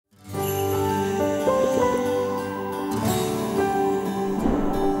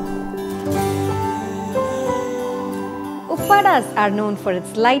Uppadas are known for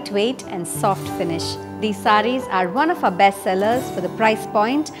its lightweight and soft finish. These sarees are one of our best sellers for the price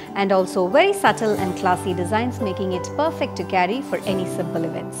point and also very subtle and classy designs, making it perfect to carry for any simple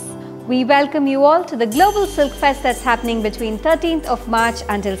events. We welcome you all to the Global Silk Fest that's happening between 13th of March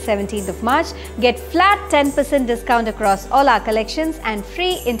until 17th of March. Get flat 10% discount across all our collections and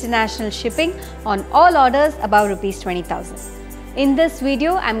free international shipping on all orders above ₹20,000. In this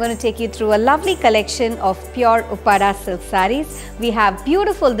video, I'm going to take you through a lovely collection of pure Uppada silk sarees. We have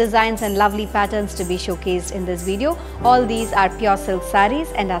beautiful designs and lovely patterns to be showcased in this video. All these are pure silk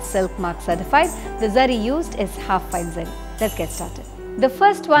sarees and are silk mark certified. The zari used is half fine zari. Let's get started. The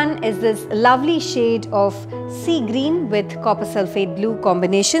first one is this lovely shade of sea green with copper sulphate blue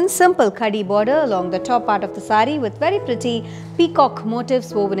combination. Simple khadi border along the top part of the sari with very pretty peacock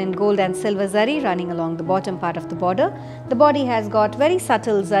motifs woven in gold and silver zari running along the bottom part of the border. The body has got very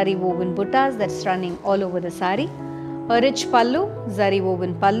subtle zari woven buttas that's running all over the sari. A rich pallu, zari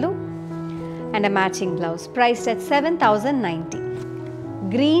woven pallu, and a matching blouse priced at 7,090.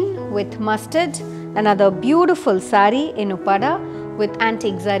 Green with mustard, another beautiful sari in Uppada with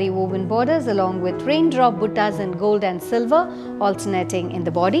antique zari woven borders along with raindrop buttas in gold and silver alternating in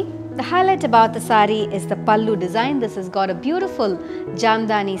the body. The highlight about the sari is the pallu design. This has got a beautiful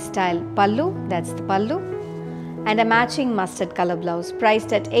jamdani style pallu, that's the pallu, and a matching mustard color blouse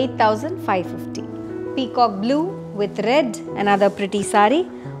priced at 8,550. Peacock blue with red, another pretty sari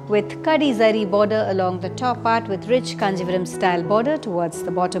with kadi zari border along the top part with rich Kanjivaram style border towards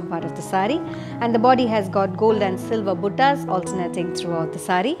the bottom part of the sari, and the body has got gold and silver buttas alternating throughout the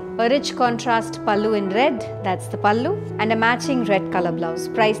sari. A rich contrast pallu in red, that's the pallu, and a matching red color blouse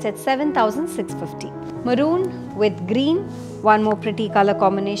priced at 7,650. Maroon with green, one more pretty color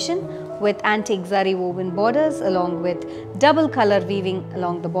combination with antique zari woven borders along with double color weaving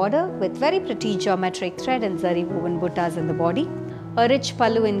along the border with very pretty geometric thread and zari woven buttas in the body. A rich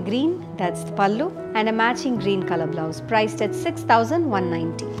pallu in green, that's the pallu, and a matching green color blouse priced at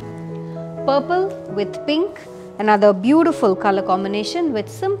 6,190. Purple with pink, another beautiful color combination with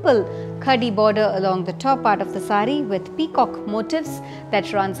simple khadi border along the top part of the sari with peacock motifs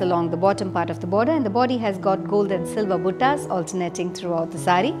that runs along the bottom part of the border, and the body has got gold and silver buttas alternating throughout the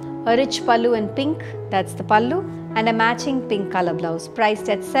sari. A rich pallu in pink, that's the pallu, and a matching pink color blouse priced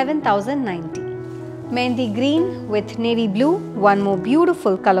at 7,090. Mehendi green with navy blue, one more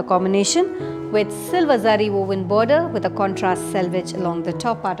beautiful color combination with silver zari woven border with a contrast selvage along the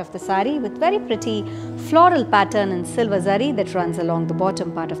top part of the sari with very pretty floral pattern in silver zari that runs along the bottom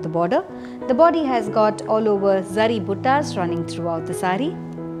part of the border. The body has got all over zari buttas running throughout the sari.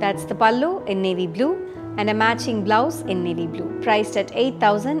 That's the pallu in navy blue and a matching blouse in navy blue priced at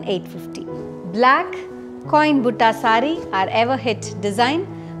 8,850. Black coin butta sari, our ever hit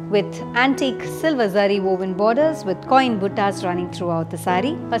design, with antique silver zari woven borders with coin buttas running throughout the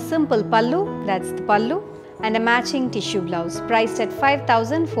sari. A simple pallu, that's the pallu, and a matching tissue blouse priced at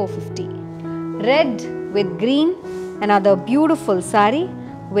 5,450. Red with green, another beautiful sari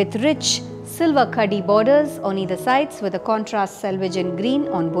with rich silver khadi borders on either sides with a contrast selvage in green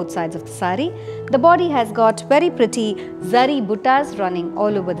on both sides of the sari. The body has got very pretty zari buttas running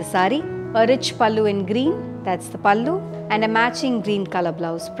all over the sari. A rich pallu in green, that's the pallu, and a matching green color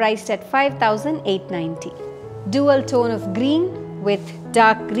blouse priced at 5,890. Dual tone of green with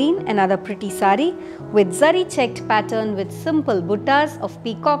dark green, another pretty sari with zari checked pattern with simple buttas of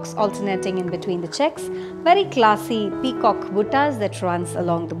peacocks alternating in between the checks. Very classy peacock buttas that runs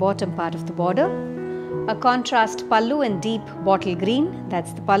along the bottom part of the border. A contrast pallu in deep bottle green,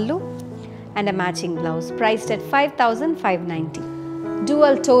 that's the pallu, and a matching blouse priced at 5,590.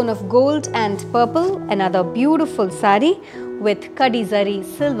 Dual tone of gold and purple, another beautiful sari with kadi zari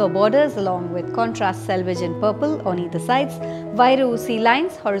silver borders along with contrast selvage in purple on either sides. Vairu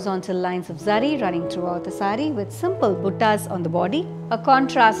lines, horizontal lines of zari running throughout the sari with simple buttas on the body. A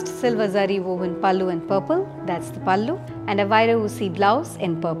contrast silver zari woven pallu in purple, that's the pallu, and a Vairu blouse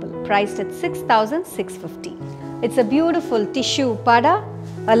in purple priced at 6,650. It's a beautiful tissue Uppada,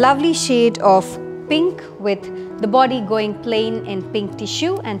 a lovely shade of pink with the body going plain in pink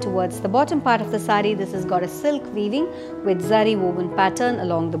tissue, and towards the bottom part of the sari this has got a silk weaving with zari woven pattern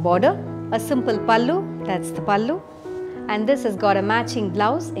along the border. A simple pallu, that's the pallu, and this has got a matching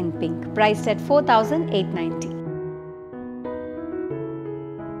blouse in pink priced at 4,890.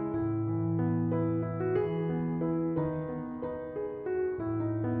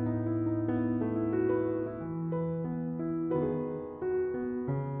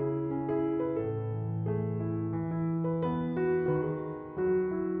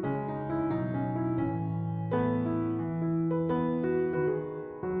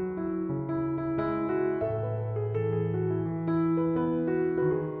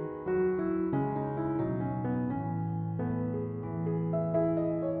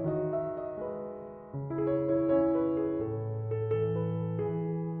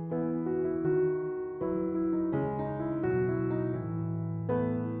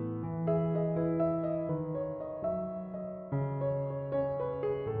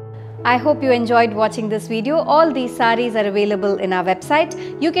 I hope you enjoyed watching this video. All these sarees are available in our website.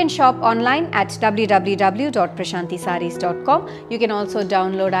 You can shop online at www.prashantisarees.com. You can also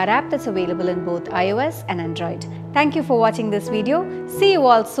download our app that's available in both iOS and Android. Thank you for watching this video. See you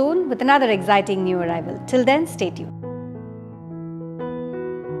all soon with another exciting new arrival. Till then, stay tuned.